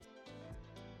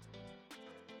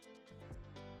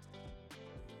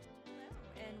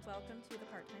welcome to the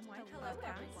Part-Time Wife Hello,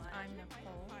 Podcast. everyone. I'm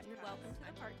Nicole. Welcome to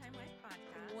the Part-Time Wife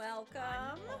Podcast.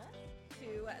 Welcome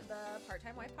to the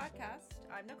Part-Time Wife Podcast.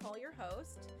 I'm Nicole, your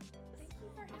host. Thank you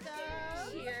for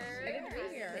having me. Cheers. Good to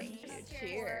be here. Thank you.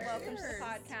 Cheers. Welcome to the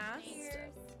podcast.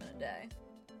 Cheers. It's been a day.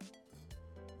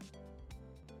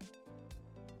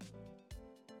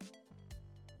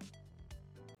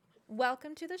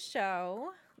 Welcome to the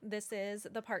show. This is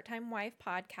the Part-Time Wife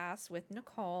Podcast with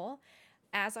Nicole.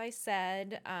 As I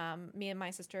said, me and my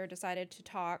sister decided to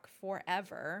talk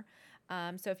forever.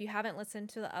 So if you haven't listened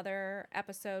to the other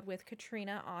episode with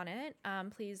Katrina on it,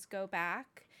 please go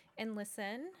back and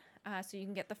listen so you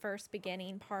can get the first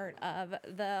beginning part of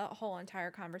the whole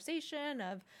entire conversation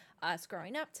of us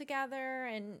growing up together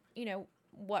and, you know,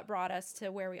 what brought us to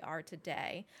where we are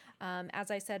today. As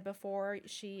I said before,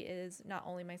 she is not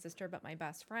only my sister, but my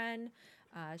best friend.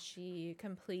 She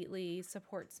completely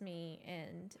supports me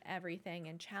in everything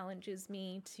and challenges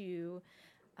me to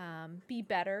be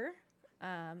better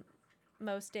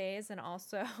most days, and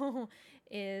also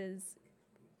is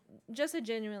just a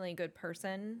genuinely good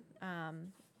person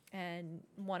and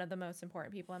one of the most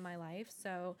important people in my life.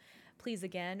 So please,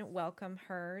 again, welcome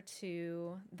her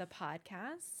to the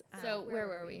podcast. So where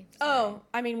were we?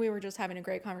 We were just having a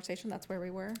great conversation. That's where we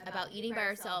were. About eating by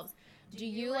ourselves. Do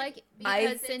you like, I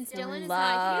because since Dylan is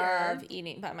not love here.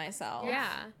 eating by myself. Yeah.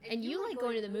 And you like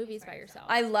going to the movies by yourself.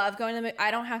 I love going to the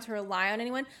I don't have to rely on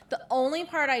anyone. The only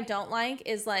part I don't like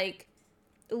is like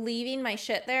leaving my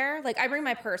shit there. Like I bring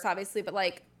my purse obviously, but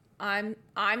like I'm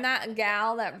that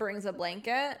gal that brings a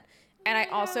blanket, and I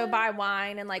also buy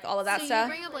wine and like all of that so stuff.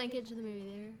 You bring a blanket to the movie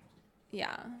theater?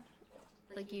 Yeah.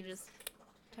 Like you just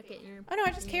tuck it in your Oh no, I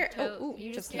just in your carry. tote?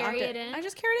 You just knocked carry it in? I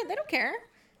just carried it. They don't care.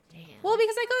 Damn. Well,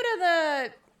 because I go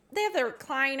to they have the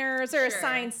recliners or Sure.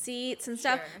 assigned seats and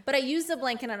stuff, Sure. but I use the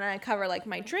blanket and I cover like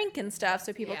my drink and stuff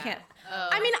so people Yeah. can't. Oh.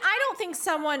 I mean, I don't think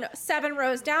someone 7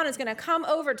 rows down is going to come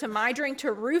over to my drink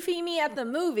to roofie me at the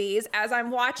movies as I'm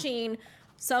watching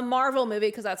some Marvel movie,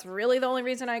 because that's really the only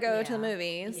reason I go to the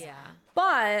movies. Yeah.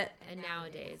 But And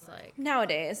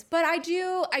nowadays, but I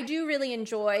do really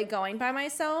enjoy going by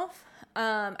myself.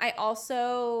 I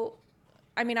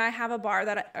have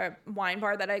a wine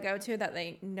bar that I go to that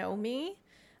they know me.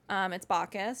 It's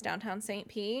Bacchus, downtown St.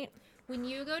 Pete. when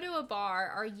you go to a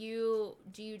bar, do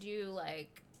you do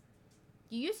like,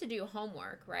 you used to do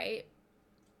homework, right?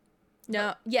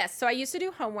 No, yes. So I used to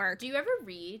do homework. Do you ever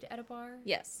read at a bar?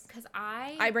 Yes. Because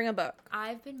I bring a book.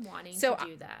 I've been wanting So to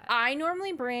do that. I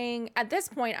normally at this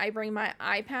point, I bring my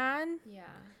iPad Yeah.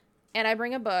 and I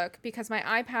bring a book, because my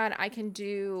iPad, I can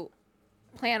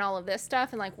plan all of this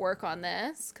stuff and like work on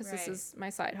this, because this Right. is my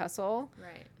side hustle.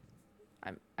 Right.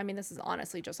 This is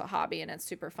honestly just a hobby and it's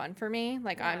super fun for me.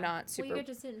 Like Yeah. I'm not super. Well, you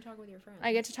get to sit and talk with your friends.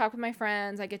 I get to talk with my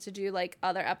friends. I get to do like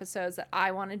other episodes that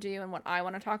I want to do and what I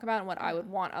want to talk about and what I would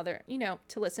want other,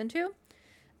 to listen to.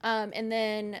 And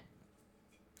then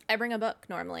I bring a book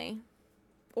normally,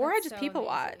 or That's I just so people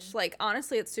amazing. watch. Like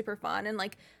honestly, it's super fun. And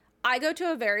like I go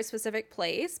to a very specific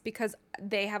place because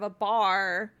they have a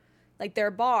bar. Like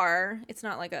their bar, it's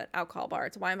not like an alcohol bar,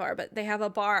 it's a wine bar, but they have a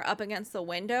bar up against the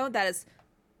window that is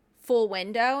full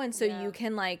window, and so you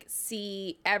can like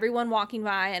see everyone walking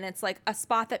by, and it's like a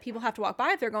spot that people have to walk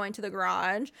by if they're going to the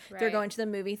garage, if they're Right. going to the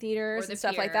movie theaters Or the and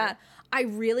stuff like pier. that. I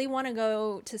really want to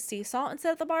go to Sea Salt and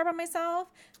sit at the bar by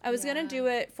myself. I was gonna do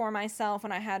it for myself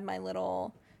when I had my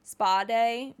little spa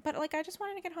day, but like I just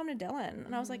wanted to get home to Dylan,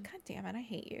 and I was like, God damn it, I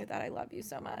hate you that I love you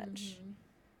so much.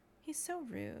 He's so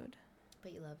rude.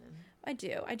 But you love him. I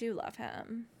do love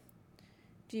him.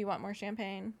 Do you want more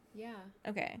champagne? Yeah.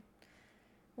 Okay.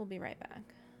 We'll be right back.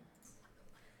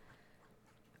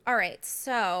 All right,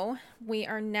 so we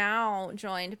are now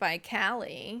joined by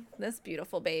Callie, this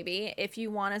beautiful baby. If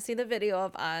you want to see the video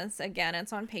of us, again,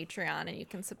 it's on Patreon and you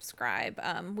can subscribe.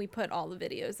 We put all the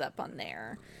videos up on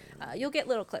there. You'll get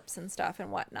little clips and stuff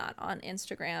and whatnot on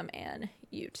Instagram and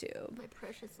YouTube. My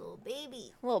precious little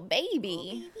baby. Little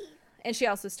baby. And she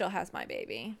also still has my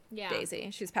baby, Yeah.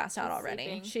 Daisy. She's passed out already.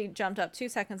 sleeping. She jumped up 2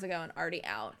 seconds ago and already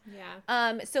out.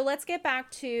 Yeah. So let's get back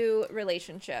to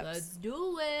relationships. Let's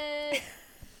do it.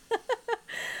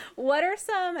 What are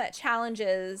some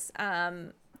challenges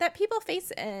that people face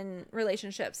in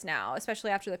relationships now, especially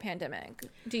after the pandemic,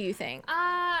 do you think?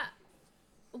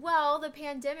 Well, the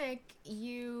pandemic,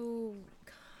 you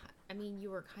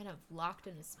were kind of locked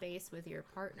in a space with your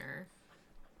partner,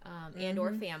 and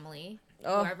or family,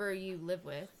 whoever you live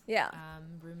with,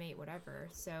 roommate, whatever.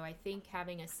 So I think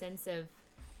having a sense of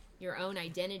your own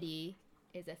identity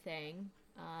is a thing.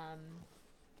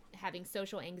 Having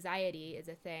social anxiety is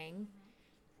a thing.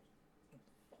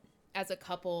 As a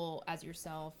couple, as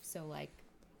yourself, so like,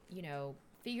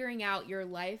 figuring out your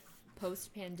life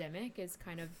post-pandemic is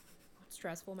kind of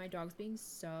stressful. My dog's being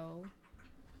so...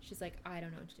 She's like, I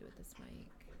don't know what to do with this mic.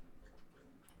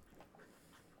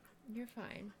 You're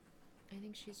fine. I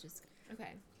think she's just...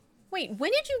 Okay. Wait,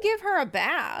 when did you give her a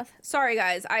bath? Sorry,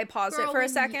 guys. I paused it for a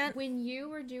second. When you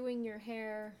were doing your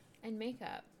hair and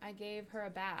makeup, I gave her a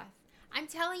bath. I'm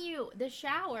telling you, that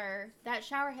shower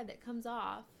head that comes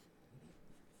off.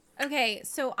 Okay,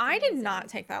 so I did not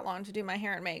take that long to do my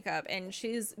hair and makeup, and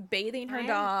she's bathing her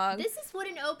dog. This is what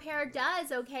an au pair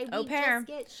does, okay? Au pair. Just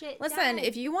get shit Listen, done.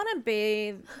 if you want to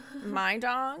bathe my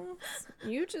dogs,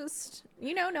 you just,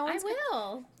 no one's... I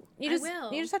will. You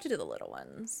just have to do the little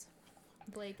ones.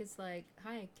 Blake is like,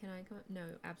 hi, can I come? No,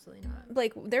 absolutely not.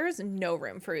 Blake, there is no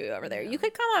room for you over there. No. You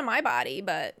could come on my body,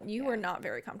 but you were not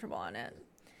very comfortable on it.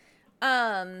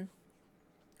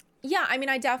 Yeah, I mean,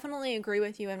 I definitely agree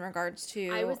with you in regards to...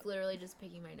 I was literally just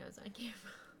picking my nose on camera.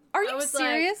 Are you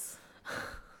serious? Like...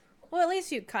 Well, at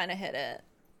least you kind of hit it.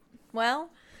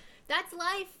 Well... That's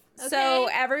life. Okay? So,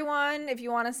 everyone, if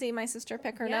you want to see my sister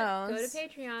pick her nose... Go to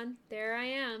Patreon. There I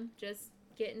am, just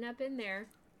getting up in there.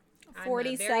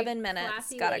 47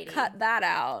 minutes. Gotta cut that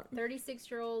out.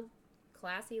 36-year-old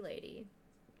classy lady.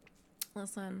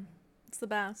 Listen, it's the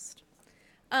best.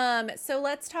 So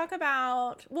let's talk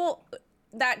about... Well...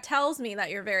 That tells me that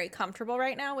you're very comfortable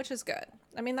right now, which is good.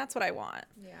 I mean, that's what I want.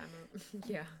 Yeah.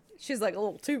 Yeah. She's like a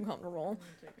little too comfortable.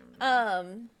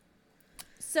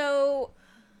 So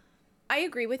I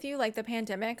agree with you, like the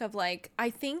pandemic of like, I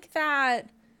think that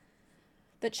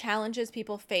the challenges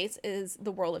people face is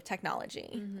the world of technology.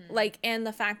 Mm-hmm. Like, and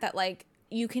the fact that like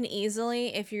you can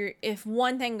easily, if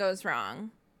one thing goes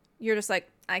wrong, you're just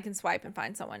like, I can swipe and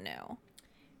find someone new.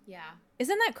 Yeah.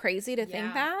 Isn't that crazy to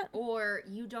think that? Or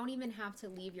you don't even have to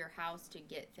leave your house to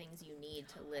get things you need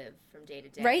to live from day to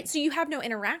day. Right? So you have no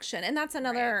interaction. And that's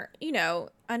another,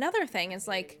 another thing is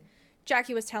like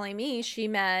Jackie was telling me she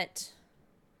met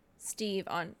Steve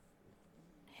on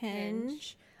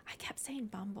Hinge. I kept saying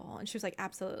Bumble. And she was like,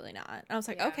 absolutely not. And I was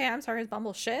like, okay, I'm sorry. Is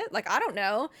Bumble shit? Like, I don't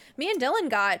know. Me and Dylan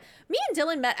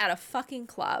met at a fucking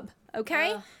club.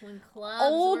 Okay? When clubs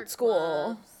Old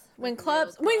school. Clubs. When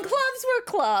clubs were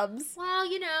clubs. Well,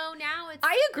 now it's...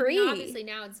 I agree. I mean, obviously,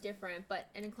 now it's different,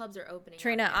 and clubs are opening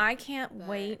Trina, up now, I can't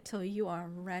wait till you are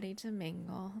ready to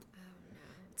mingle. Oh, no.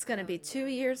 It's going to be 2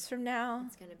 years from now.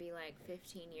 It's going to be like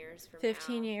 15 years from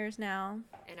 15 years now.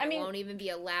 And I won't even be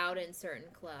allowed in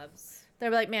certain clubs. They'll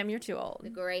be like, ma'am, you're too old.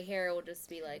 The gray hair will just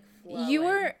be like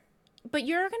flowing. But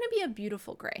you're going to be a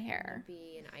beautiful gray hair.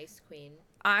 Be an ice queen.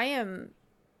 I am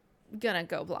going to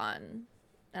go blonde.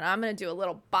 And I'm going to do a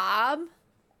little bob.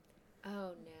 Oh,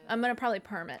 no. I'm going to probably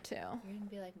perm it, too. You're going to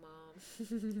be like,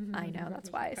 Mom. I know.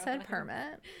 That's why I said perm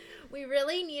it. We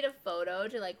really need a photo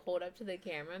to, like, hold up to the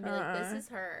camera and be like, this is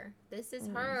her. This is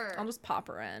her. I'll just pop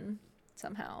her in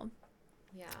somehow.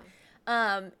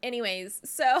 Yeah. Anyways,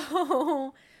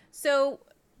 so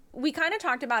we kind of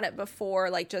talked about it before,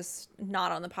 like, just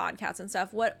not on the podcast and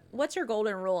stuff. What's your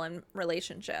golden rule in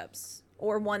relationships?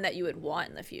 Or one that you would want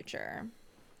in the future?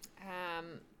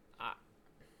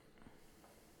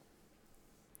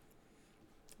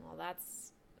 Well,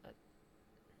 that's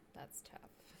tough.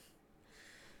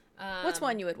 What's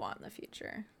one you would want in the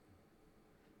future?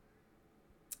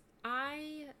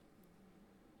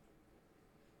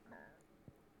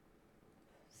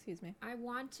 Excuse me. I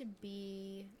want to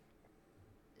be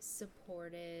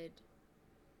supported.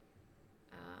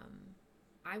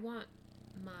 I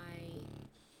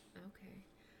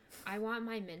want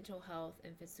my mental health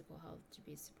and physical health to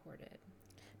be supported.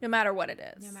 No matter what it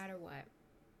is. No matter what.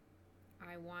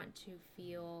 I want to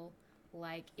feel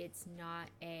like it's not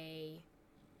a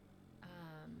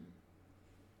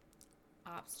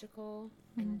obstacle.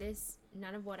 Mm-hmm. And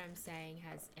none of what I'm saying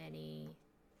has any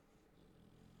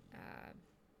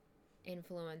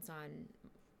influence on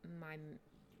my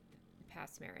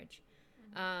past marriage.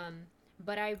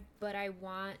 But I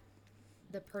want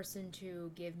the person to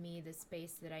give me the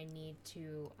space that I need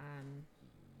to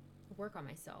work on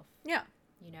myself. Yeah.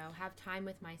 Have time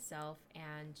with myself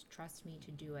and trust me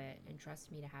to do it and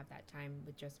trust me to have that time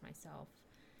with just myself.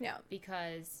 Yeah.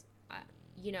 Because,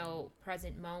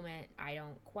 present moment, I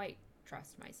don't quite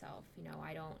trust myself.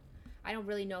 I don't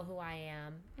really know who I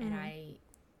am, mm-hmm. and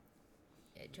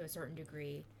to a certain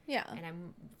degree. Yeah. And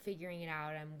I'm figuring it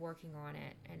out. I'm working on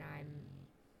it, and I'm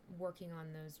working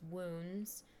on those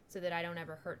wounds so that I don't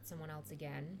ever hurt someone else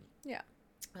again. Yeah.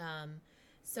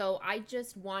 So I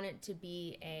just want it to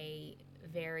be a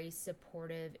very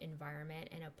supportive environment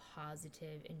and a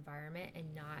positive environment,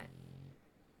 and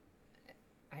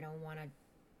I don't want a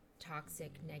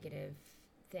toxic, negative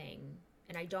thing.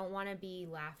 and I don't want to be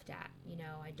laughed at. You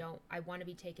know, I want to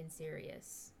be taken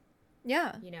serious.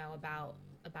 Yeah. You know, about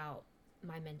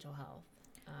my mental health.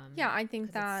 Yeah, I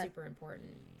think that it's super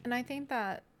important. And I think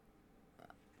that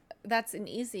that's an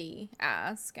easy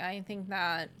ask. I think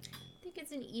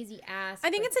it's an easy ask.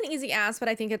 It's an easy ask, but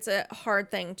I think it's a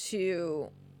hard thing to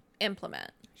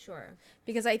implement. Sure.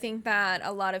 Because I think that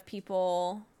a lot of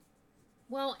people,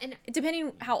 well, and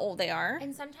depending how old they are,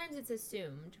 and sometimes it's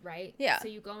assumed, right? Yeah. So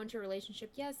you go into a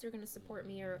relationship, yes, they're going to support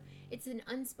me, or it's an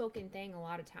unspoken thing a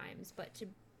lot of times. But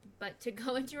to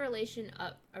go into a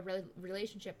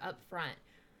relationship up front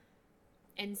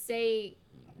and say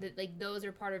that like those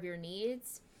are part of your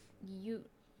needs, you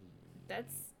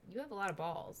have a lot of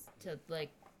balls to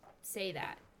like say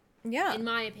that. Yeah. In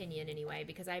my opinion, anyway,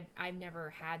 because I've never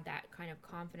had that kind of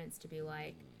confidence to be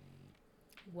like,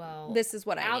 well, this is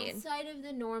what I need. Outside of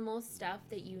the normal stuff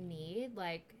that you need,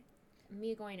 like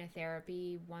me going to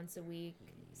therapy once a week,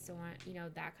 so on, you know,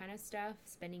 that kind of stuff,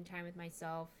 spending time with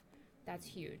myself, that's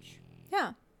huge.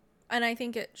 Yeah. And I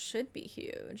think it should be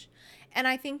huge. And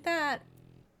I think that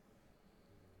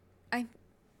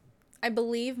I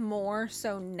believe more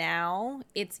so now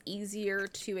it's easier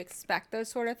to expect those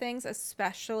sort of things,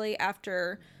 especially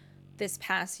after this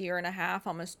past year and a half,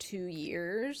 almost 2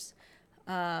 years,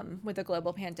 with the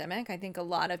global pandemic. I think a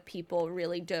lot of people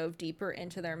really dove deeper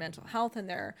into their mental health and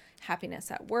their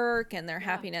happiness at work and their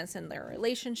happiness in their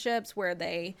relationships, where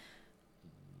they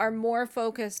are more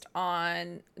focused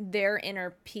on their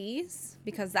inner peace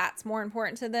because that's more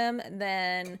important to them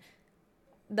than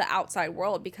the outside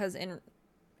world, because it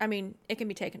can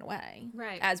be taken away.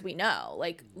 Right. As we know,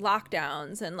 like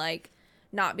lockdowns and like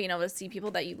not being able to see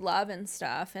people that you love and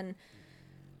stuff. And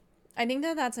I think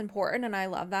that that's important. And I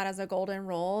love that as a golden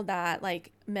rule, that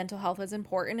like mental health is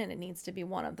important and it needs to be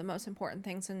one of the most important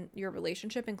things in your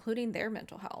relationship, including their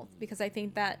mental health. Because I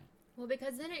think that. Well,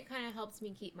 because then it kind of helps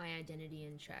me keep my identity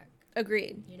in check.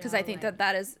 Agreed. Because I think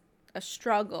that is a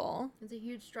struggle. It's a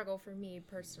huge struggle for me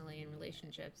personally in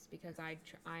relationships, because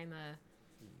I'm a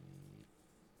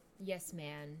yes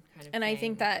man kind of and thing, I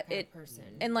think that person,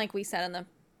 and like we said in the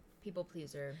people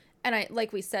pleaser, and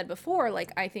like we said before,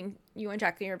 like I think you and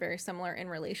Jackie are very similar in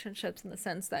relationships in the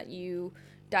sense that you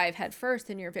dive head first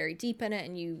and you're very deep in it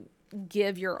and you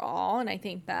give your all. And I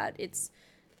think that it's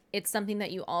something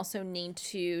that you also need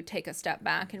to take a step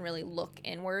back and really look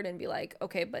inward and be like,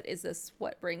 okay, but is this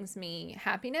what brings me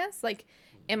happiness? Like,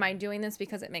 am I doing this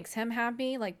because it makes him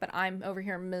happy? Like, but I'm over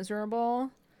here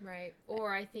miserable. Right.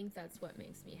 Or I think that's what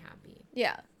makes me happy.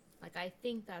 Yeah. Like, I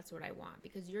think that's what I want,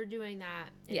 because you're doing that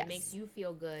and Yes. it makes you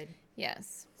feel good.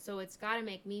 Yes. So it's got to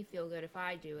make me feel good if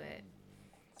I do it.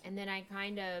 And then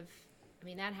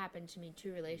that happened to me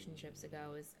 2 relationships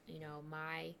ago, is, you know,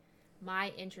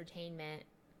 my entertainment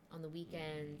on the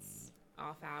weekends,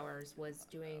 off hours, was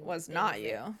not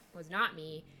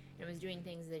me. And it was doing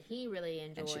things that he really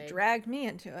enjoyed. And she dragged me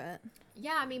into it.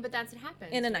 Yeah, but that's what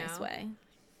happens. In a nice way.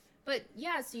 But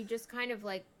yeah, so you just kind of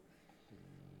like,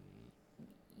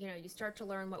 you know, you start to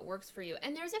learn what works for you.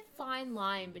 And there's a fine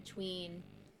line between,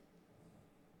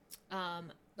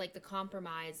 like the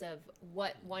compromise of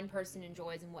what one person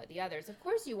enjoys and what the others. Of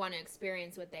course, you want to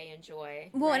experience what they enjoy.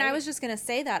 Well, right? And I was just going to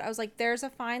say that. I was like, there's a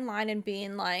fine line in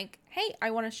being like, hey,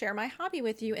 I want to share my hobby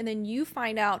with you. And then you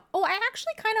find out, oh, I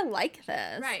actually kind of like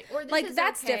this. Right. Or this like, is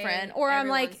that's okay different. Or I'm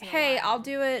like, hey, while. I'll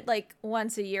do it like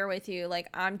once a year with you. Like,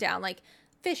 I'm down. Like,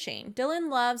 fishing. Dylan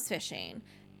loves fishing.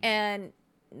 And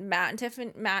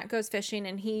Matt goes fishing,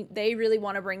 and they really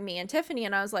want to bring me and Tiffany.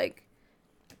 And I was like,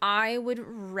 I would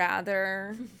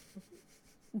rather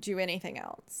do anything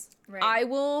else. Right. I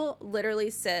will literally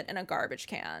sit in a garbage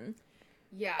can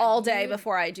all day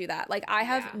before I do that. Like, I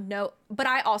have but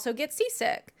I also get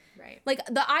seasick. Right. Like,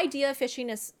 the idea of fishing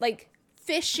is like,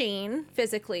 fishing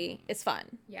physically is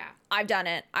fun. Yeah. I've done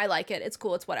it. I like it. It's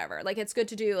cool. It's whatever. Like, it's good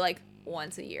to do like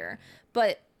once a year.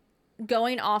 But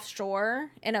going offshore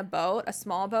in a boat, a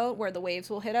small boat where the waves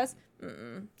will hit us,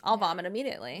 I'll vomit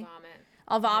immediately.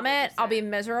 I'll vomit. 100%. I'll be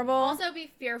miserable. Also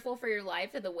be fearful for your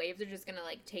life that the waves are just going to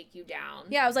like take you down.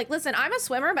 Yeah, I was like, listen, I'm a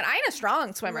swimmer, but I ain't a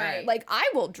strong swimmer. Right. Like,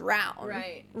 I will drown.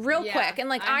 Right. Real quick. And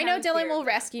like, I know Dylan will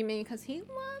rescue me because he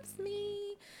loves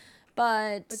me.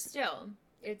 But still,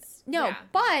 it's... No, yeah.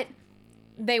 But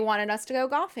they wanted us to go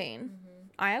golfing. Mm-hmm.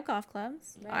 I have golf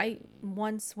clubs. Right. I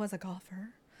once was a golfer.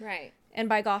 Right. And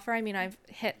by golfer, I mean I've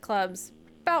hit clubs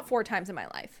about 4 times in my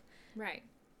life. Right.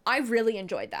 I really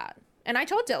enjoyed that. And I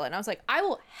told Dylan, I was like, I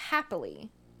will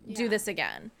happily do this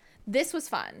again. This was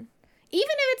fun. Even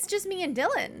if it's just me and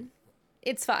Dylan,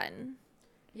 it's fun.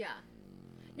 Yeah.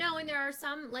 No, and there are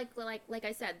some, like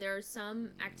I said, there are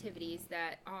some activities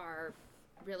that are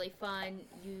really fun.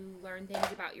 You learn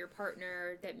things about your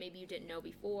partner that maybe you didn't know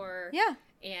before. Yeah.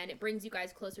 And it brings you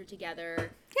guys closer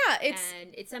together. Yeah, and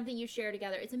it's something you share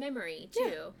together. It's a memory too.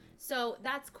 Yeah. So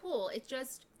that's cool. It's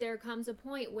just there comes a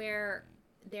point where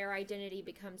their identity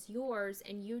becomes yours,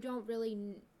 and you don't really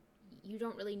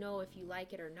know if you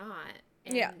like it or not.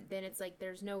 And then it's like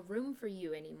there's no room for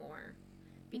you anymore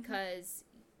because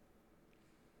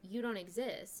you don't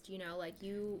exist, you know, like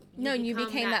you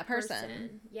became that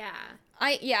person. Yeah.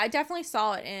 I definitely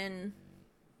saw it in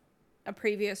a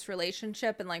previous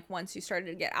relationship, and like once you started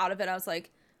to get out of it, I was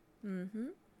like,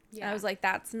 yeah. I was like,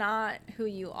 that's not who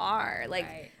you are.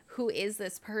 Like, who is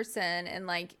this person? And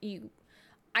like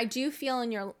I do feel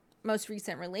in your most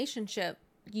recent relationship,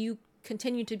 you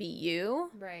continue to be you,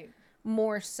 right?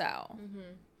 More so,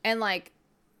 and like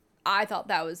I thought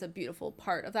that was a beautiful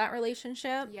part of that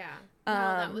relationship. Yeah, no,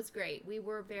 that was great. We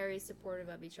were very supportive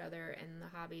of each other and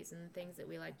the hobbies and the things that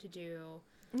we like to do.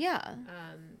 Yeah.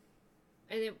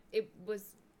 And it was,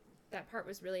 that part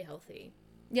was really healthy.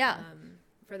 Yeah.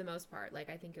 For the most part, like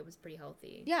I think it was pretty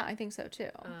healthy. Yeah, I think so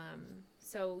too.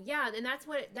 So yeah, and that's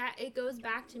what it goes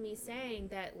back to me saying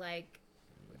that like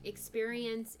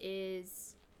experience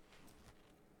is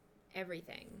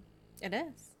everything. It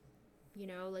is. You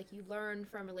know, like you learn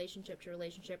from relationship to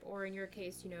relationship, or in your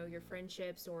case, you know, your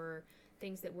friendships or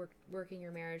things that work in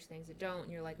your marriage, things that don't,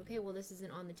 and you're like, okay, well, this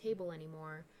isn't on the table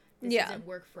anymore. This doesn't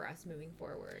work for us moving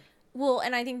forward. Well,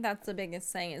 and I think that's the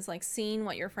biggest thing is like seeing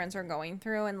what your friends are going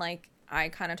through. And like I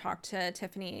kind of talked to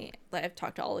Tiffany, I've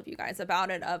talked to all of you guys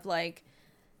about it, of like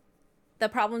the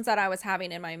problems that I was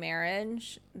having in my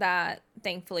marriage that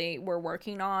thankfully we're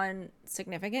working on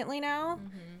significantly now.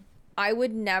 I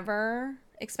would never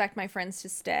expect my friends to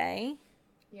stay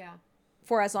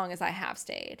for as long as I have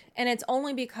stayed. And it's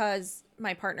only because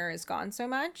my partner is gone so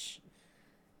much.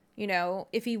 You know,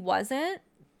 if he wasn't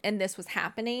and this was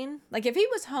happening, like if he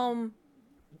was home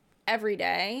every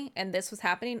day and this was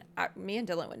happening, me and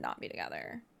Dylan would not be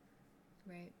together.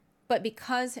 Right. But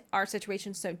because our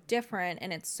situation's so different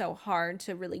and it's so hard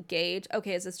to really gauge,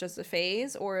 okay, is this just a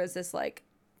phase or is this like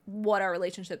what our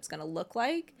relationship's going to look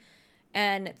like?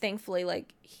 And thankfully,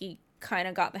 like he kind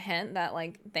of got the hint that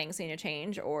like things need to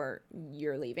change or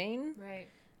you're leaving. Right.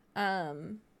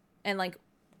 And like,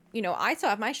 you know, I still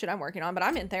have my shit I'm working on, but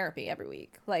I'm in therapy every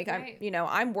week. Like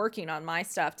I'm working on my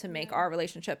stuff to make our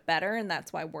relationship better. And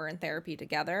that's why we're in therapy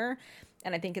together.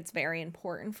 And I think it's very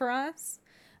important for us.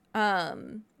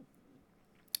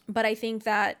 But I think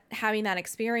that having that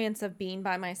experience of being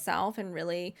by myself and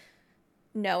really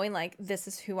knowing like, this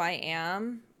is who I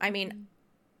am. I mean,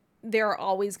 there are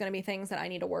always going to be things that I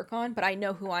need to work on, but I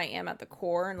know who I am at the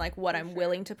core and like what I'm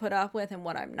willing to put up with and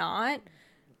what I'm not,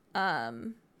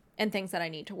 and things that I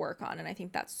need to work on. And I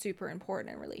think that's super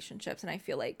important in relationships. And I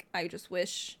feel like I just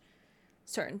wish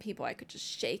certain people I could just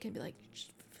shake and be like,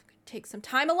 just take some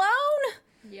time alone.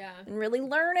 Yeah. And really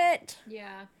learn it.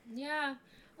 Yeah. Yeah.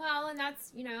 Well, and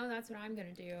that's, you know, that's what I'm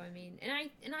going to do. I mean,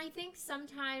 and I think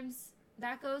sometimes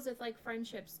that goes with like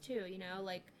friendships too, you know,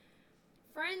 like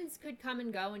friends could come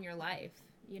and go in your life,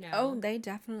 you know. Oh, they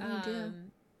definitely do.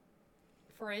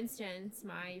 For instance,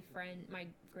 my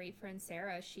great friend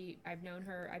Sarah, I've known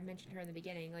her, I've mentioned her in the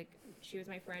beginning, like she was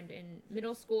my friend in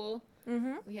middle school.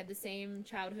 We had the same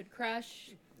childhood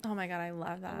crush. Oh my God, I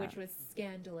love that. Which was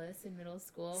scandalous in middle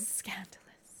school. Scandalous.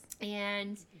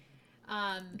 And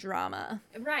drama.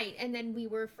 Right. And then we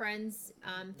were friends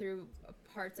through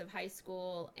parts of high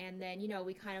school, and then, you know,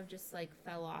 we kind of just like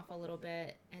fell off a little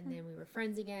bit, and then we were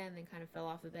friends again, and then kind of fell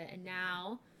off a bit, and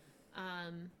now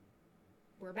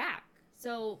we're back.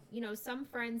 So, you know, some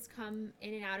friends come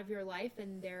in and out of your life,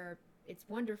 and it's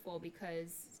wonderful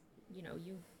because, you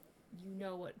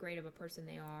know what great of a person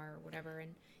they are or whatever,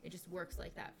 and it just works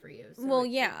like that for you. So well,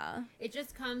 it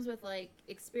just comes with like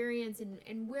experience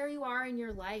and where you are in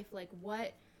your life, like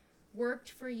what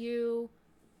worked for you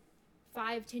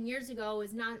 5-10 years ago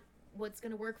is not what's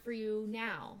going to work for you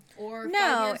now or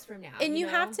 5 years from now. And you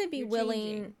have to be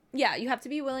willing. Yeah, you have to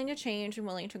be willing to change and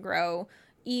willing to grow,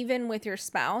 even with your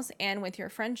spouse and with your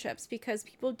friendships, because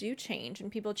people do change,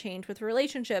 and people change with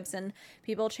relationships, and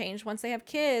people change once they have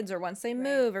kids or once they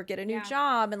move or get a new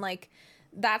job. And like,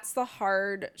 that's the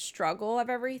hard struggle of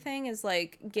everything, is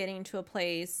like getting to a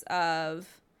place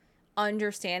of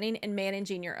understanding and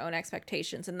managing your own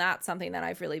expectations. And that's something that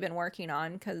I've really been working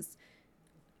on, because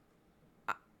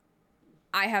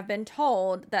I have been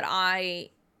told that I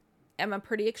am a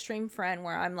pretty extreme friend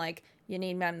where I'm like, you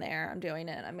need me, I'm there, I'm doing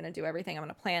it, I'm going to do everything, I'm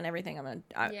going to plan everything, I'm going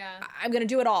to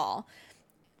do it all.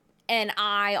 And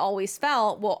I always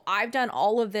felt, well, I've done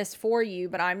all of this for you,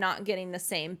 but I'm not getting the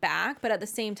same back. But at the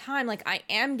same time, like, I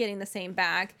am getting the same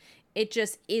back it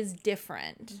just is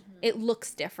different. It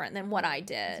looks different than what I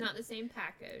did. It's not the same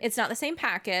package. It's not the same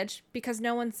package because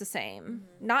no one's the same.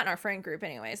 Not in our friend group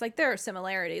anyways. Like, there are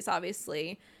similarities,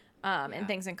 obviously, and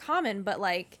things in common. But,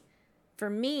 like, for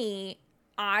me,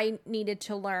 I needed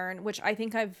to learn, which I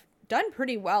think I've done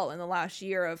pretty well in the last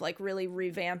year, of, like, really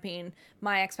revamping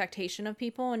my expectation of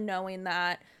people and knowing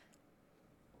that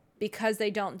because they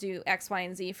don't do X, Y,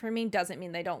 and Z for me doesn't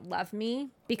mean they don't love me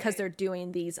because they're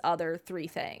doing these other 3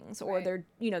 things, or they're,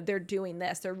 you know, they're doing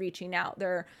this, they're reaching out,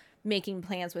 they're making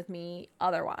plans with me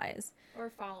otherwise.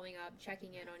 Or following up,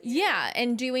 checking in on you. Yeah,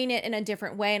 and doing it in a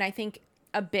different way. And I think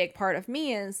a big part of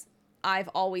me is I've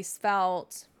always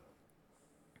felt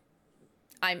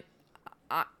I'm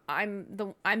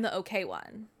the okay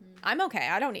one. I'm okay.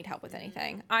 I don't need help with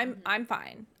anything. I'm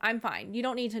fine. I'm fine. You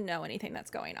don't need to know anything that's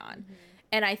going on.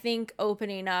 And I think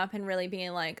opening up and really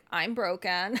being like, I'm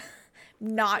broken,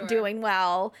 not doing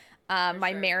well.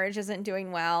 My marriage isn't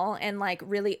doing well. And, like,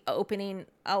 really opening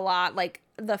a lot, like,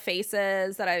 the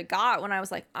faces that I got when I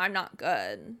was like, I'm not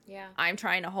good. Yeah. I'm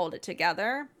trying to hold it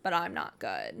together, but I'm not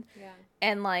good. Yeah.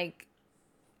 And, like,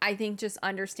 I think just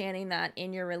understanding that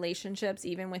in your relationships,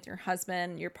 even with your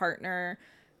husband, your partner,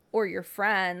 or your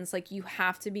friends, like, you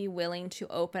have to be willing to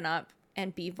open up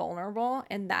and be vulnerable.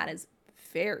 And that is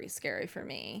very scary for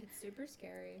me. It's super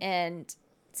scary. And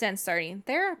since starting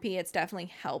therapy, it's definitely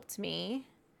helped me.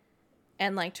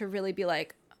 And, like, to really be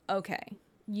like, okay,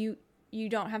 you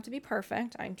don't have to be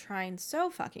perfect. I'm trying so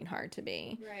fucking hard to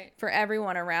be. Right. For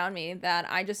everyone around me, that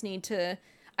I just need to.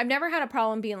 I've never had a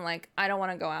problem being like, I don't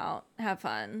want to go out, have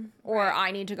fun, or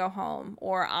I need to go home,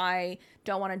 or I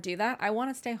don't want to do that. I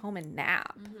want to stay home and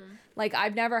nap. Like,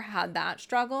 I've never had that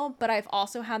struggle, but I've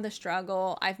also had the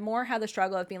struggle. I've more had the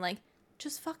struggle of being like,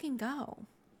 just fucking go.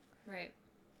 Right.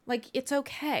 Like, it's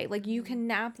okay. Like, you can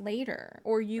nap later,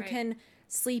 or you can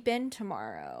sleep in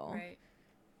tomorrow. Right.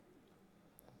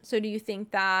 So do you think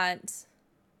that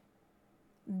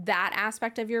that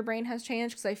aspect of your brain has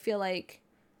changed? Because I feel like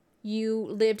you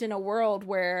lived in a world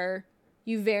where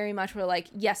you very much were like,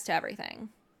 yes to everything.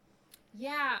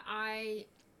 Yeah, I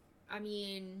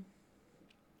mean,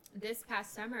 this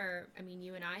past summer, I mean,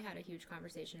 you and I had a huge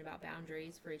conversation about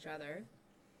boundaries for each other.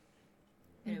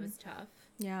 And it was tough.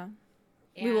 Yeah.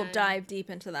 And we will dive deep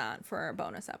into that for our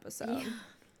bonus episode.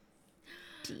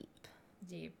 Yeah.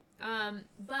 Deep.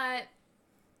 But,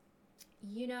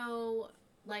 you know,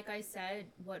 like I said,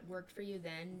 what worked for you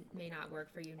then may not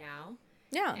work for you now.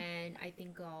 Yeah. And I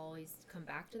think I'll always come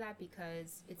back to that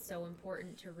because it's so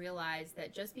important to realize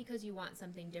that just because you want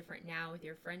something different now with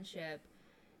your friendship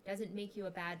doesn't make you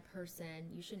a bad person.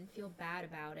 You shouldn't feel bad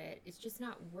about it. It's just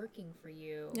not working for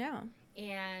you. Yeah.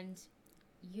 And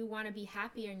you want to be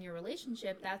happy in your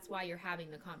relationship. That's why you're having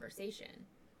the conversation.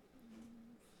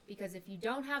 Because if you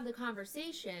don't have the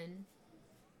conversation,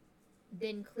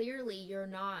 then clearly you're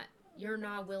not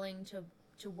willing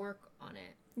to work on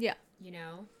it. Yeah. You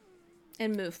know?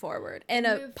 And move forward in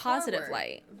a positive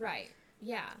light. Right.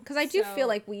 Yeah. Because I do feel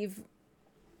like we've,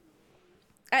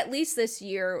 at least this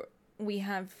year, we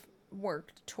have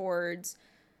worked towards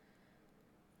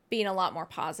being a lot more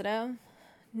positive.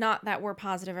 Not that we're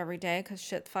positive every day, because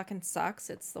shit fucking sucks.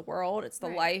 It's the world. It's the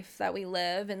life that we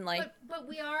live. And, like, but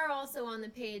we are also on the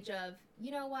page of,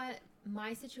 you know what?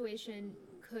 My situation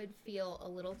could feel a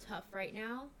little tough right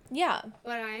now. Yeah.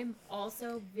 But I'm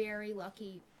also very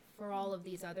lucky for all of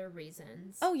these other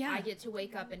reasons. Oh, yeah. I get to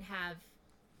wake up and have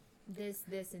this,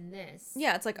 and this.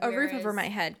 Yeah, it's like a roof over my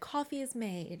head. Coffee is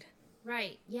made.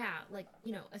 Right. Yeah. Like,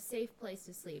 you know, a safe place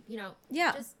to sleep. You know,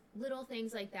 yeah. Just little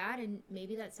things like that. And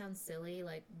maybe that sounds silly,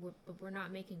 like, but we're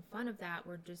not making fun of that.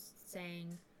 We're just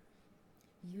saying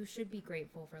you should be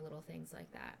grateful for little things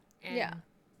like that. And yeah.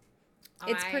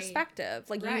 It's perspective.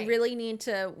 Like, you really need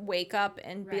to wake up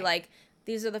and be like,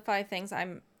 these are the 5 things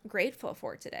I'm grateful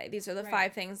for today. These are the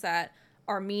 5 things that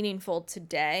are meaningful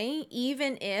today.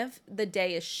 Even if the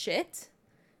day is shit,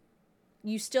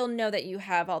 you still know that you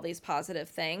have all these positive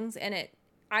things. And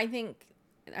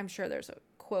I'm sure there's a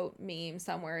quote meme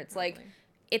somewhere. It's like,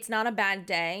 it's not a bad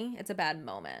day. It's a bad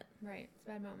moment. Right. It's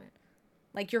a bad moment.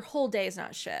 Like, your whole day is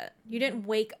not shit. You didn't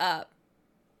wake up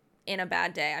in a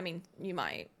bad day. I mean, you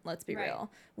might. Let's be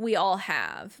real. We all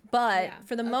have. But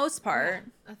for the most part.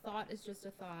 Yeah. A thought is just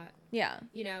a thought. Yeah.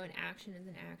 You know, an action is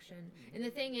an action. And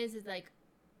the thing is like,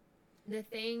 the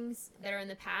things that are in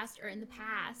the past are in the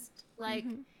past. Like,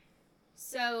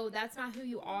 so that's not who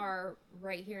you are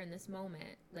right here in this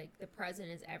moment. Like, the present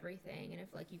is everything. And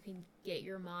if, like, you can get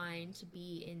your mind to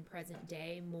be in present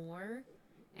day more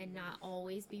and not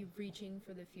always be reaching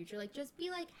for the future, like, just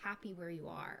be, like, happy where you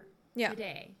are.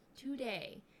 Today.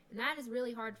 And that is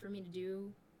really hard for me to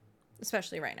do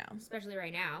Especially right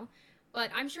now.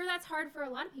 But I'm sure that's hard for a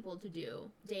lot of people to do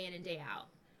day in and day out.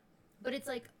 But it's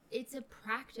like, it's a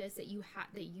practice that you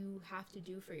have to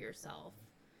do for yourself,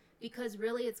 because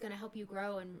really it's going to help you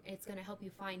grow, and it's going to help you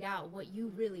find out what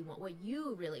you really want,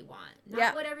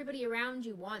 not what everybody around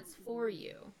you wants for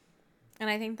you. And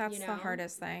I think that's the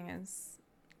hardest thing, is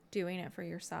doing it for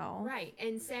yourself. Right.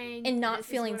 And saying, and not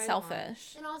feeling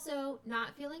selfish. And also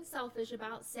not feeling selfish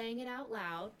about saying it out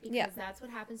loud, because that's what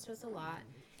happens to us a lot.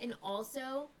 And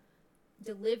also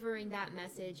delivering that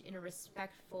message in a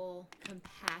respectful,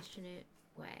 compassionate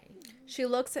way. She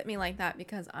looks at me like that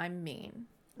because I'm mean.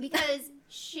 Because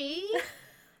she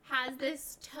has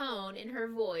this tone in her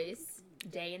voice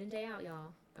day in and day out,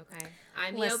 y'all. Okay?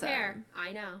 I'm the au pair.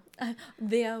 I know.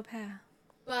 The au pair.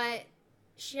 But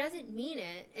she doesn't mean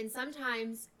it. And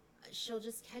sometimes she'll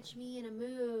just catch me in a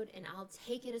mood, and I'll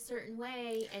take it a certain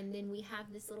way. And then we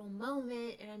have this little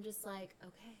moment, and I'm just like,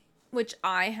 okay. Which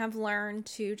I have learned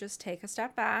to just take a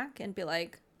step back and be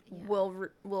like,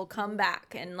 we'll come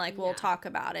back, and like we'll talk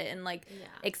about it, and like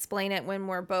explain it when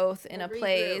we're both in a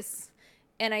place.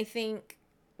 And I think,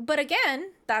 but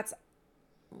again,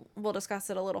 we'll discuss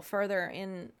it a little further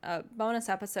in a bonus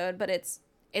episode, but it's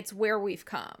where we've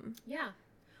come. Yeah.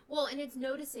 Well, and it's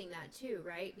noticing that too,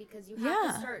 right? Because you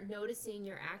have to start noticing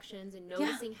your actions and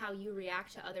noticing how you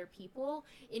react to other people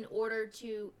in order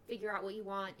to figure out what you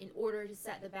want, in order to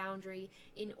set the boundary,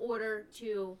 in order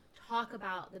to talk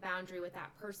about the boundary with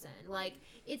that person. Like,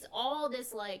 it's all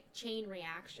this like chain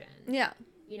reaction. Yeah.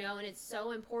 You know, and it's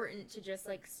so important to just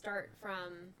like start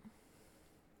from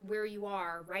where you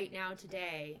are right now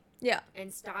today. Yeah.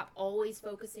 And stop always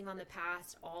focusing on the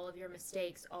past, all of your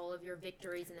mistakes, all of your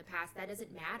victories in the past. That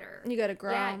doesn't matter. You got to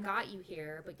grow. Yeah, it got you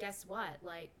here, but guess what?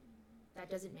 Like, that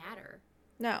doesn't matter.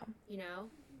 No. You know?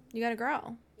 You got to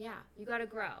grow. Yeah, you got to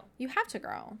grow. You have to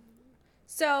grow.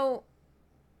 So,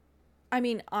 I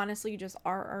mean, honestly, you just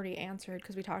already answered,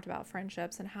 because we talked about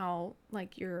friendships and how,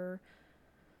 like, your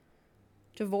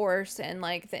divorce and,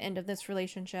 like, the end of this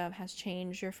relationship has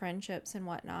changed your friendships and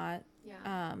whatnot.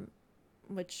 Yeah.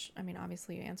 Which, I mean,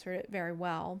 obviously you answered it very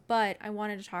well. But I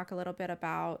wanted to talk a little bit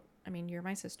about, I mean, you're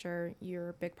my sister. You're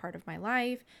a big part of my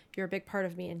life. You're a big part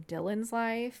of me and Dylan's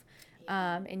life.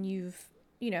 And you've,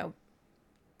 you know,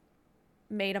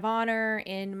 maid of honor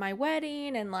in my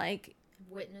wedding, and, like,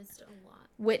 witnessed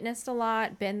a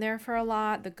lot, been there for a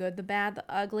lot, the good, the bad, the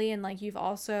ugly. And, like, you've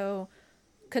also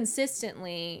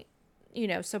consistently, you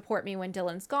know, support me when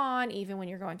Dylan's gone, even when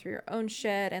you're going through your own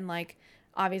shit. And, like,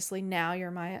 obviously now you're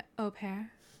my au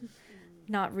pair.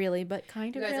 Not really, but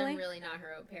kind of really. You guys are really not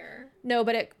her au pair. No,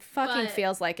 but it fucking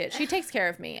feels like it. She takes care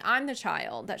of me. I'm the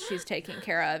child that she's taking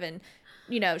care of. And,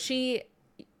 you know, she,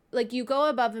 like, you go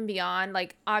above and beyond.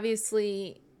 Like,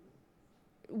 obviously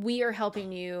we are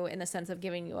helping you in the sense of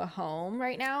giving you a home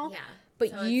right now. Yeah. But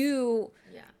so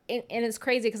and it's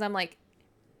crazy because I'm like,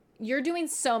 you're doing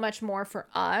so much more for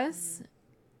us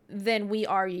than we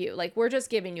are you. Like, we're just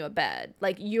giving you a bed.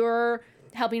 Like, you're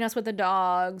helping us with the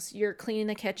dogs, you're cleaning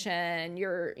the kitchen,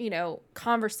 you're, you know,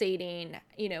 conversating,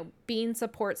 you know, being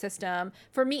support system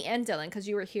for me and Dylan, because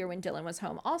you were here when Dylan was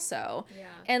home also. Yeah.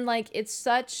 And, like, it's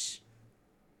such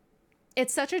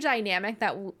a dynamic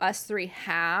that us three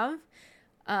have.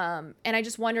 And I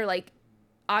just wonder, like,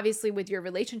 obviously with your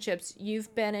relationships,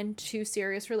 you've been in 2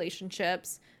 serious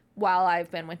relationships while I've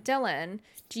been with Dylan.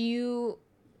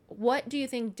 What do you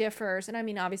think differs? And I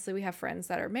mean, obviously we have friends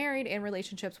that are married, in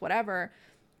relationships, whatever.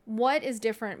 What is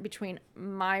different between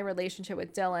my relationship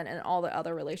with Dylan and all the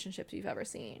other relationships you've ever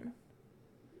seen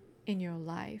in your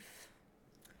life?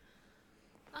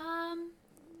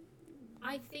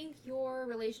 I think your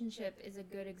relationship is a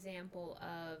good example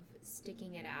of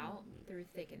sticking it out through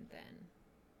thick and thin.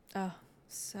 Oh,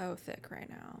 so thick right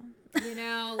now. You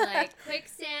know, like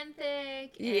quicksand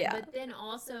thick. But then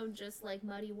also just like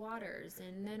muddy waters,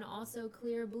 and then also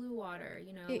clear blue water,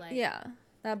 you know, like. Yeah.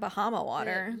 That Bahama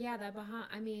water. That Bahama.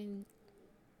 I mean,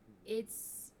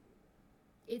 it's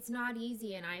not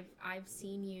easy, and I've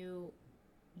seen you,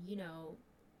 you know,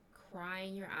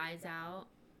 crying your eyes out.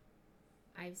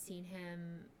 I've seen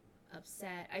him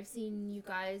upset. I've seen you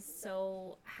guys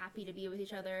so happy to be with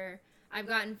each other. I've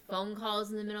gotten phone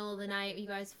calls in the middle of the night, you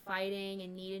guys fighting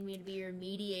and needed me to be your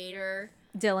mediator.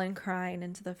 Dylan crying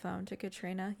into the phone to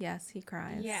Katrina. Yes, he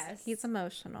cries. Yes. He's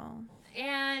emotional.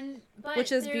 But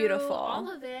which is beautiful.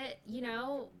 All of it, you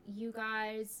know, you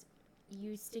guys,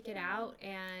 you stick it out,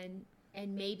 and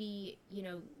maybe, you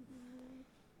know,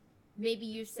 maybe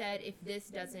you said, if this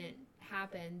doesn't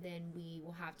happen, then we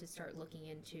will have to start looking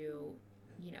into,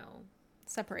 you know,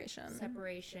 separation,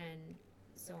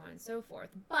 so on and so forth.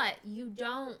 But you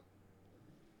don't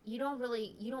you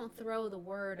don't throw the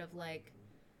word of like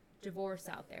divorce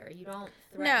out there. You don't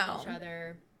threaten each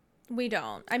other. We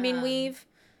don't. I mean,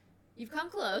 you've come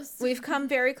close. We've come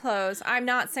very close. I'm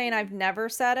not saying I've never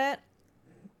said it,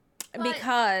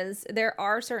 because there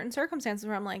are certain circumstances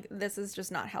where I'm like, this is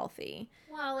just not healthy.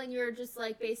 Well, and you're just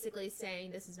like basically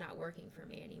saying this is not working for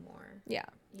me anymore. Yeah.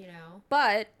 You know?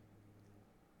 But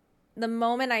the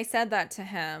moment I said that to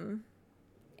him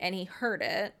and he heard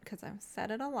it, because I've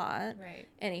said it a lot, right?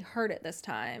 And he heard it this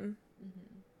time,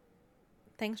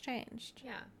 things changed.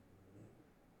 Yeah.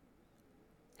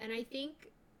 And I think,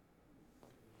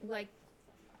 like,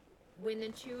 when the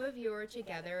two of you are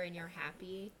together and you're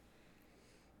happy,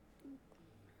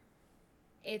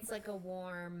 it's like a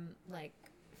warm, like,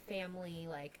 family,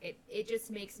 like, it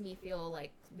just makes me feel,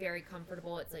 like, very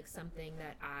comfortable. It's, like, something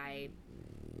that I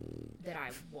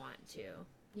want to,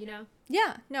 you know?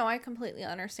 Yeah. No, I completely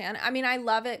understand. I mean, I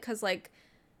love it because, like,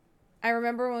 I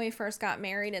remember when we first got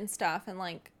married and stuff, and,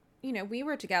 like, you know, we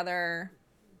were together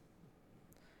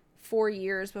 4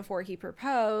 years before he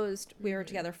proposed. We were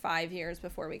together 5 years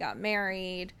before we got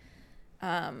married.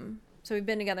 So we've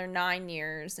been together 9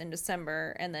 years in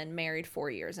December, and then married 4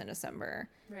 years in December.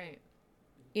 Right.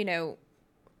 You know,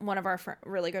 one of our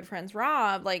really good friends,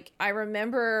 Rob, like, I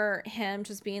remember him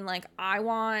just being like, I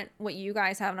want what you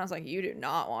guys have. And I was like, you do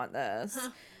not want this.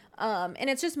 And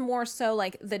it's just more so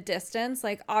like the distance.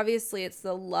 Like, obviously it's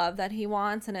the love that he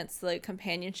wants, and it's the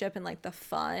companionship and like the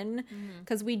fun.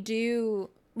 Because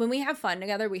when we have fun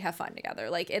together, we have fun together.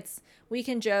 Like, we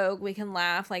can joke, we can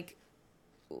laugh. Like,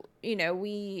 you know,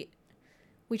 we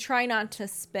try not to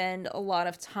spend a lot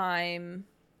of time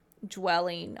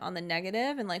dwelling on the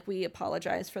negative, and like, we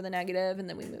apologize for the negative and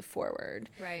then we move forward.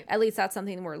 Right. At least that's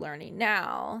something we're learning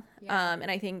now. Yeah.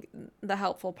 And I think the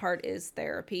helpful part is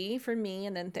therapy for me,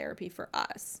 and then therapy for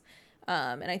us.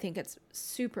 And I think it's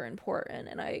super important,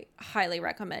 and I highly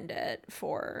recommend it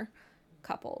for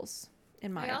couples,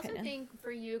 in my opinion. I also think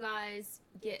for you guys,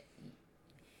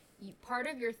 part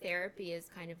of your therapy is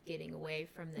kind of getting away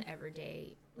from the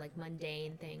everyday, like,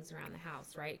 mundane things around the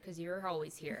house, right? Because you're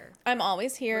always here. I'm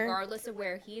always here. Regardless of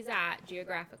where he's at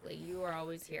geographically, you are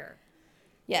always here.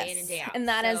 Yes. Day in and day out. And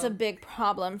that is a big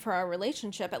problem for our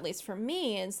relationship, at least for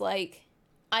me, is like,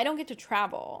 I don't get to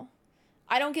travel.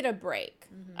 I don't get a break.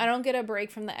 I don't get a break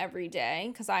from the everyday,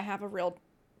 because I have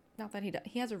not that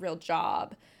he has a real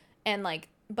job. And like,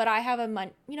 but I have I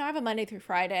have a Monday through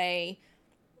Friday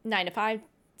 9 to 5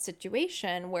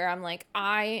 situation where I'm like,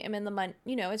 I am in the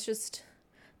it's just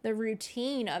the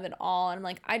routine of it all, and I'm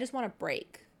like, I just want a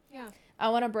break. Yeah. I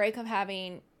want a break of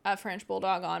having a French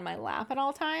bulldog on my lap at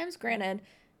all times. Granted,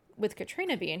 with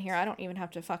Katrina being here, I don't even have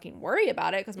to fucking worry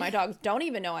about it, because my dogs don't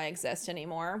even know I exist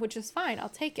anymore, which is fine. I'll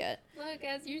take it. Look,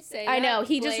 as you say, I know,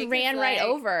 he just ran right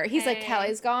over. He's like, hey.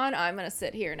 Kelly's gone, I'm gonna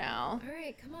sit here now. All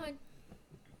right, come on.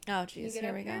 Oh jeez,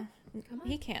 here we go. Come on.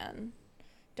 He can.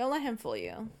 Don't let him fool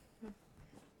you.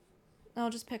 I'll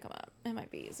just pick him up. It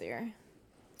might be easier.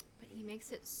 But he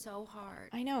makes it so hard.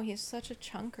 I know, he's such a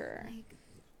chunker.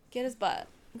 Get his butt.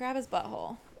 Grab his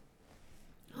butthole.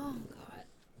 Oh, God.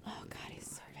 Oh, God,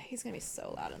 he's going to be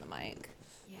so loud in the mic.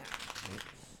 Yeah.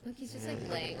 Look, he's just, like,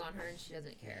 laying on her, and she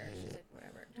doesn't care. She's like,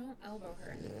 whatever. Don't elbow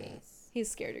her in the face.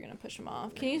 He's scared you're going to push him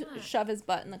off. Can you shove his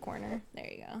butt in the corner? There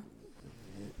you go.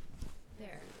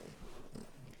 There.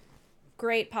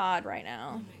 Great pod right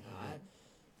now. Oh, my God.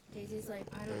 Daisy's like,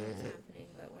 I don't know what's happening,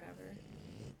 but whatever.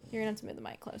 You're going to have to move the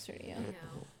mic closer to you. I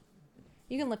know.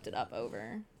 You can lift it up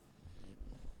over.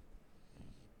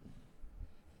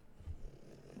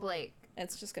 Blake.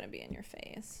 It's just going to be in your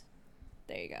face.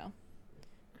 There you go.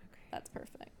 Okay. That's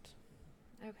perfect.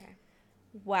 Okay.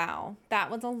 Wow. That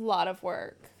was a lot of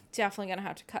work. Definitely going to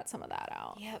have to cut some of that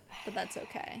out. Yep. But that's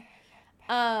okay.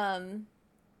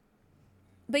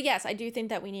 But yes, I do think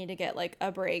that we need to get like a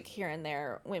break here and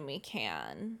there when we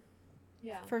can.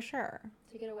 Yeah. For sure.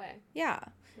 To get away. Yeah.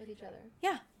 With each other.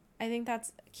 Yeah. I think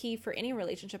that's key for any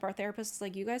relationship. Our therapist is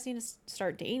like, you guys need to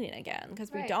start dating again,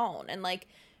 because we don't. And like,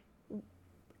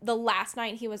 the last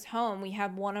night he was home, we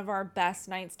had one of our best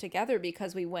nights together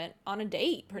because we went on a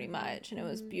date pretty much, and it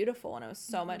was beautiful, and it was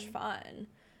so much fun.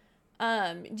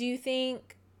 Do you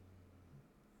think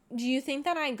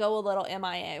that I go a little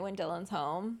MIA when Dylan's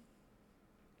home?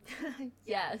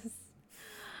 Yes.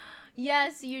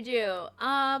 Yes, you do.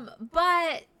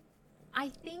 But I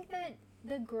think that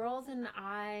the girls and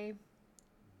I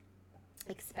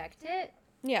expect it.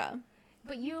 Yeah.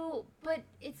 But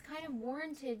it's kind of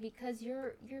warranted, because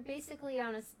you're basically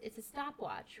it's a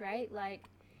stopwatch, right? Like,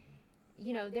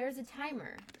 you know, there's a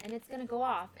timer, and it's going to go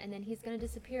off, and then he's going to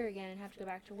disappear again and have to go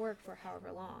back to work for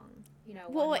however long, you know,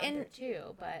 1 month or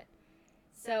two. But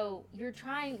So you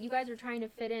guys are trying to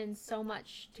fit in so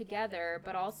much together,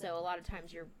 but also a lot of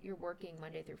times you're working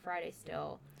Monday through Friday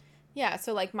still. Yeah,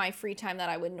 so like my free time that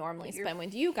I would normally spend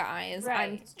with you guys, right.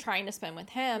 I'm trying to spend with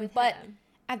him. But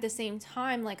at the same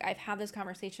time, like I've had this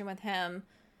conversation with him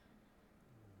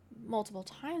multiple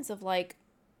times of like,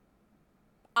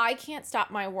 I can't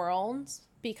stop my world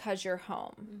because you're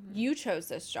home. Mm-hmm. You chose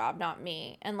this job, not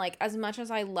me. And like, as much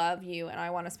as I love you and I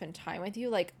want to spend time with you,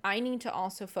 like I need to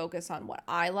also focus on what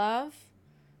I love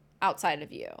outside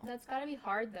of you. That's gotta be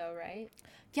hard though, right?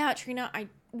 Yeah, Trina,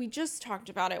 we just talked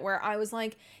about it where I was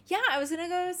like, yeah, I was going to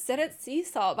go sit at Sea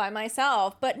Salt by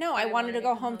myself. But no, I wanted to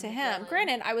go home to him.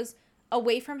 Granted, I was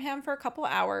away from him for a couple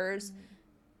hours. Mm-hmm.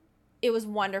 It was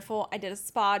wonderful. I did a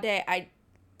spa day. I,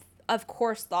 of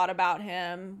course, thought about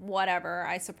him, whatever.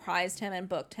 I surprised him and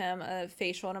booked him a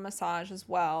facial and a massage as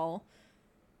well.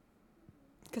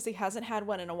 Because he hasn't had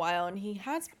one in a while. And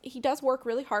he does work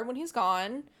really hard when he's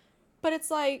gone. But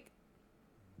it's like,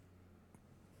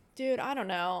 dude, I don't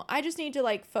know. I just need to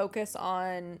like focus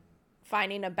on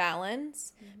finding a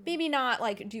balance. Mm-hmm. Maybe not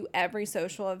like do every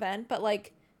social event, but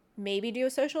like maybe do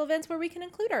social events where we can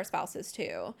include our spouses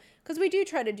too. Because we do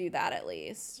try to do that at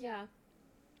least. Yeah,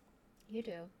 you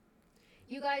do.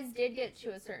 You guys did get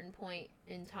to a certain point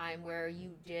in time where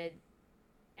you did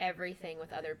everything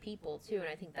with other people too. And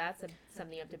I think that's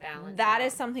something you have to balance. That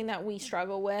is something that we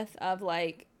struggle with of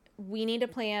like, we need to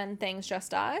plan things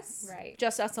just us. Right.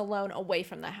 Just us alone away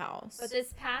from the house. But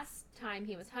this past time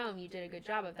he was home, you did a good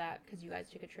job of that because you guys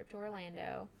took a trip to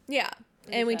Orlando. Yeah.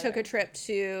 And we took a trip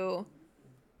to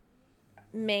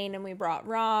Maine and we brought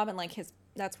Rob and like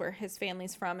that's where his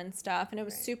family's from and stuff. And it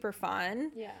was super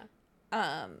fun.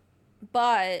 Yeah.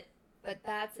 But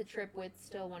that's a trip with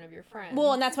still one of your friends.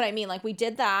 Well, and that's what I mean. Like we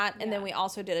did that and then we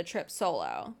also did a trip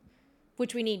solo.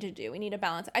 Which we need to do. We need to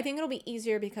balance. I think it'll be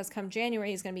easier because come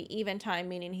January, he's going to be even time,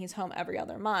 meaning he's home every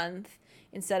other month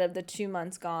instead of the 2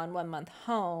 months gone, 1 month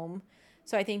home.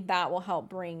 So I think that will help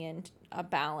bring in a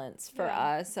balance for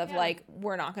us of like,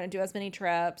 we're not going to do as many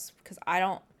trips because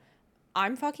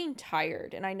I'm fucking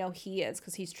tired. And I know he is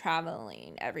because he's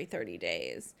traveling every 30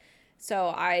 days.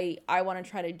 So I want to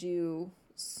try to do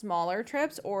smaller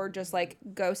trips or just like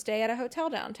go stay at a hotel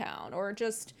downtown or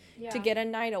just to get a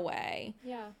night away.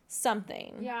 Yeah.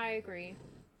 Something. Yeah, I agree.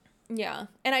 Yeah.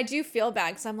 And I do feel bad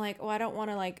because I'm like, oh, I don't want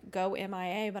to like go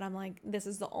MIA, but I'm like, this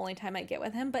is the only time I get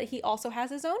with him. But he also has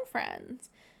his own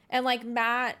friends. And like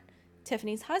Matt,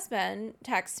 Tiffany's husband,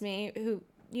 texts me who,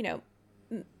 you know,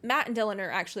 Matt and Dylan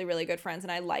are actually really good friends.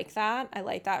 And I like that. I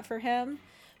like that for him.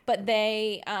 But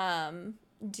they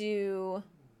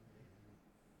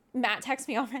Matt texted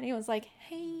me already and was like,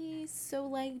 hey, so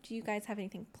like, do you guys have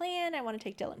anything planned? I want to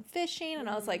take Dylan fishing. And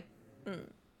I was like,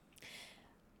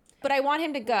 But I want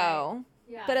him to go. Right.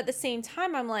 Yeah. But at the same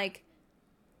time, I'm like,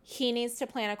 he needs to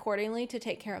plan accordingly to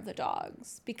take care of the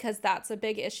dogs because that's a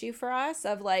big issue for us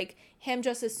of like him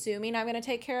just assuming I'm going to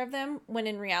take care of them when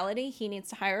in reality, he needs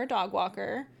to hire a dog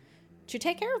walker to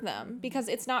take care of them because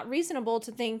it's not reasonable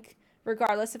to think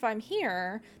regardless if I'm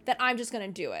here, that I'm just going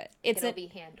to do it. It'll be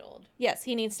handled. Yes,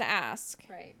 he needs to ask.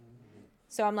 Right.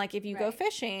 So I'm like, if you go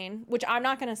fishing, which I'm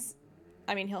not going to,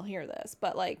 I mean, he'll hear this,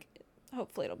 but like,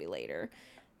 hopefully it'll be later.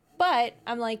 But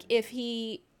I'm like, if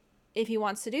he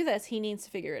wants to do this, he needs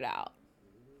to figure it out.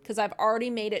 Because I've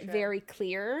already made it very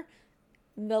clear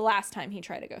the last time he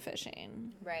tried to go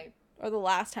fishing. Right. Or the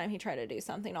last time he tried to do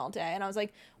something all day. And I was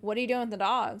like, what are you doing with the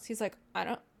dogs? He's like, I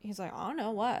don't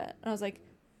know what. And I was like,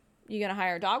 you gonna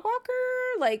hire a dog walker?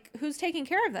 Like, who's taking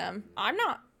care of them? I'm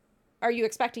not. Are you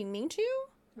expecting me to?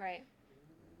 Right.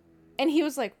 And he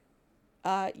was like,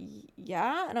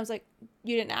 yeah. And I was like,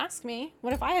 you didn't ask me.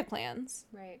 What if I had plans?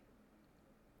 Right.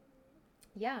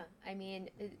 Yeah. I mean,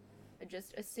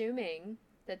 just assuming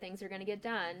that things are going to get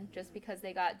done just because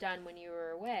they got done when you were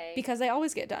away. Because they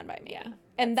always get done by me. Yeah.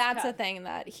 And that's a thing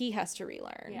that he has to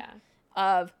relearn. Yeah.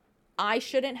 Of, I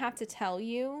shouldn't have to tell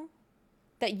you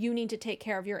that you need to take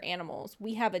care of your animals.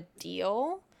 We have a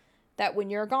deal that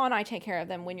when you're gone, I take care of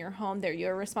them. When you're home, they're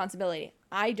your responsibility.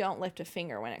 I don't lift a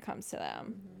finger when it comes to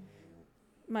them.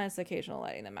 Mm-hmm. Minus occasional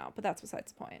letting them out, but that's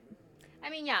besides the point. I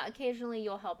mean, yeah, occasionally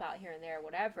you'll help out here and there,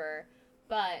 whatever,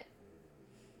 but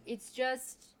it's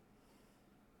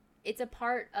a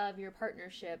part of your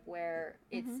partnership where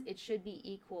it should be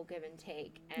equal give and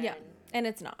take. And, yeah, and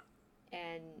it's not.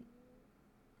 And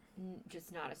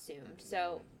just not assumed.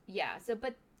 So, yeah.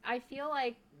 But I feel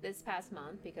like this past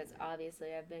month, because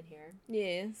obviously I've been here.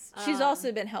 Yes. She's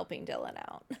also been helping Dylan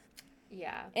out.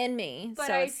 Yeah. And me. But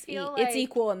so I feel like it's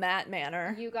equal in that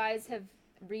manner. You guys have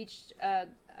reached a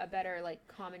a better like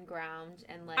common ground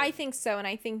and like I think so, and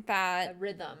I think that a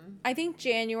rhythm. I think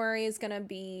January is gonna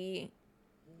be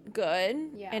good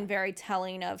and very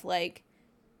telling of like,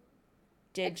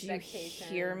 did you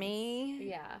hear me?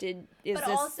 Yeah. Is but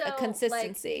this also, a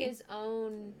consistency? Like,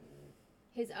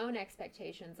 his own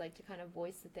expectations, like to kind of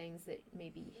voice the things that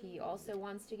maybe he also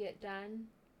wants to get done.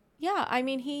 Yeah, I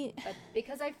mean but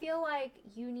because I feel like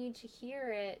you need to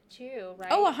hear it too, right?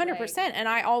 Oh, 100%. And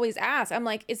I always ask, I'm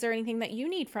like, is there anything that you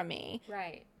need from me?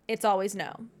 Right. It's always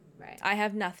no. Right. I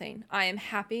have nothing. I am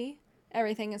happy.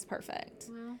 Everything is perfect.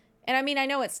 Well, and I mean, I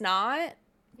know it's not,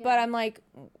 but I'm like,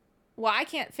 well, I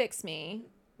can't fix me.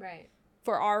 Right.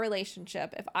 For our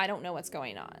relationship if I don't know what's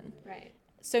going on. Right.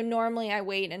 So normally I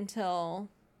wait until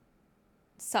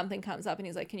something comes up and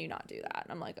he's like, can you not do that?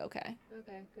 And I'm like, okay.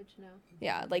 Okay, good to know.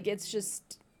 Yeah, like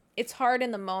it's hard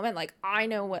in the moment. Like I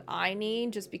know what I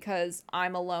need just because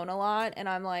I'm alone a lot and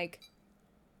I'm like,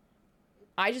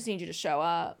 I just need you to show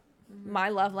up. Mm-hmm. My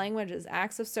love language is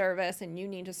acts of service and you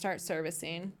need to start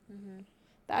servicing. Mm-hmm.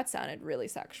 That sounded really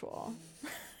sexual.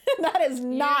 That is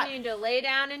not. You need to lay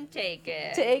down and take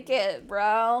it. Take it,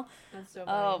 bro. That's so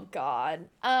funny. Oh God.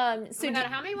 So oh my God,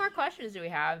 how many more questions do we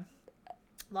have?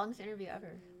 Longest interview ever.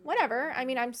 Whatever. I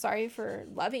mean, I'm sorry for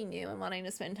loving you and wanting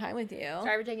to spend time with you.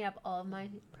 Sorry for taking up all of my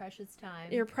precious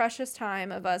time. Your precious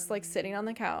time of us like sitting on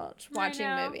the couch watching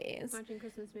movies. Watching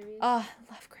Christmas movies. Oh,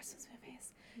 I love Christmas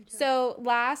movies. So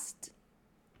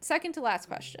second to last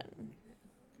question.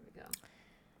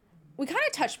 We kind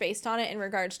of touched based on it in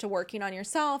regards to working on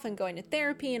yourself and going to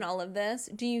therapy and all of this.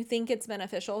 Do you think it's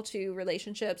beneficial to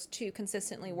relationships to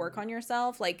consistently work on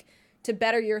yourself, like to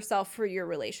better yourself for your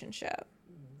relationship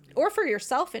or for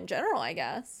yourself in general, I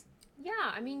guess?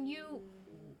 Yeah. I mean, you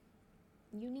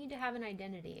need to have an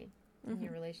identity in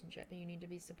your relationship and you need to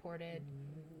be supported,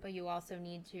 but you also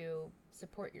need to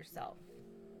support yourself,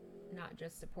 not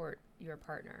just support your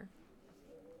partner.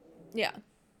 Yeah.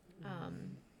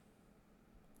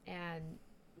 And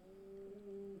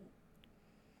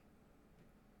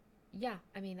yeah,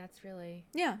 I mean, that's really...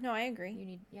 Yeah, no, I agree. You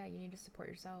need to support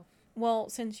yourself. Well,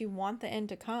 since you want the end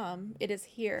to come, it is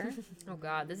here. Oh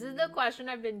God, this is the question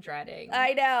I've been dreading.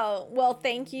 I know. Well,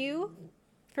 thank you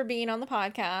for being on the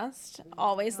podcast.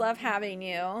 Always love having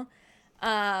you.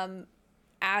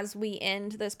 As we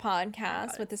end this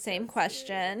podcast with the same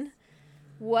question,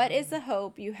 what is the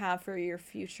hope you have for your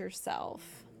future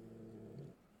self?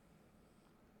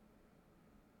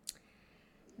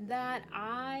 That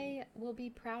I will be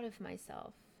proud of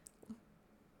myself.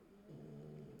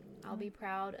 I'll be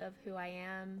proud of who I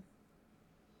am.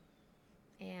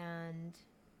 And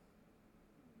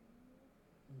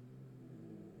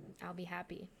I'll be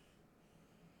happy.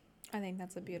 I think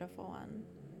that's a beautiful one.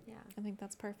 Yeah. I think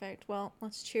that's perfect. Well,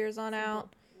 let's cheers on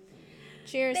out.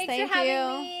 Cheers. Thanks for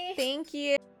having me. Thank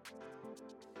you.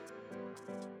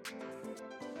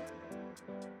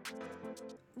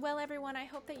 Well, everyone, I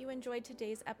hope that you enjoyed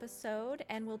today's episode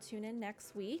and will tune in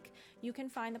next week. You can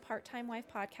find the Part-Time Wife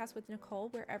podcast with Nicole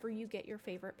wherever you get your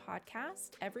favorite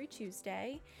podcast every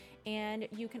Tuesday. And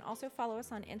you can also follow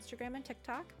us on Instagram and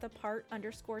TikTok, the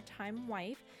 _time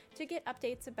wife, to get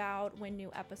updates about when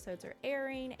new episodes are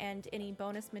airing and any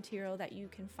bonus material that you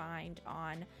can find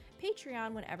on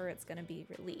Patreon whenever it's going to be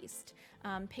released.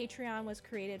 Patreon was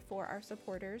created for our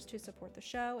supporters to support the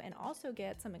show and also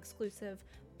get some exclusive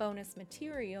bonus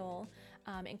material,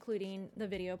 including the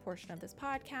video portion of this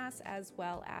podcast, as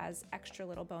well as extra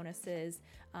little bonuses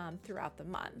throughout the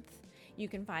month. You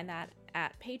can find that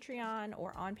at Patreon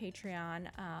or on Patreon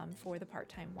for the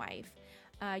Part-Time Wife.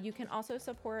 You can also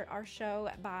support our show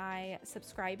by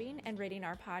subscribing and rating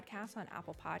our podcast on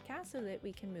Apple Podcasts so that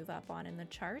we can move up on in the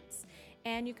charts.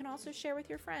 And you can also share with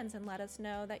your friends and let us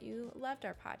know that you loved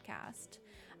our podcast.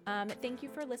 Thank you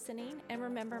for listening. And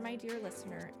remember, my dear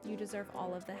listener, you deserve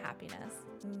all of the happiness.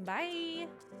 Bye.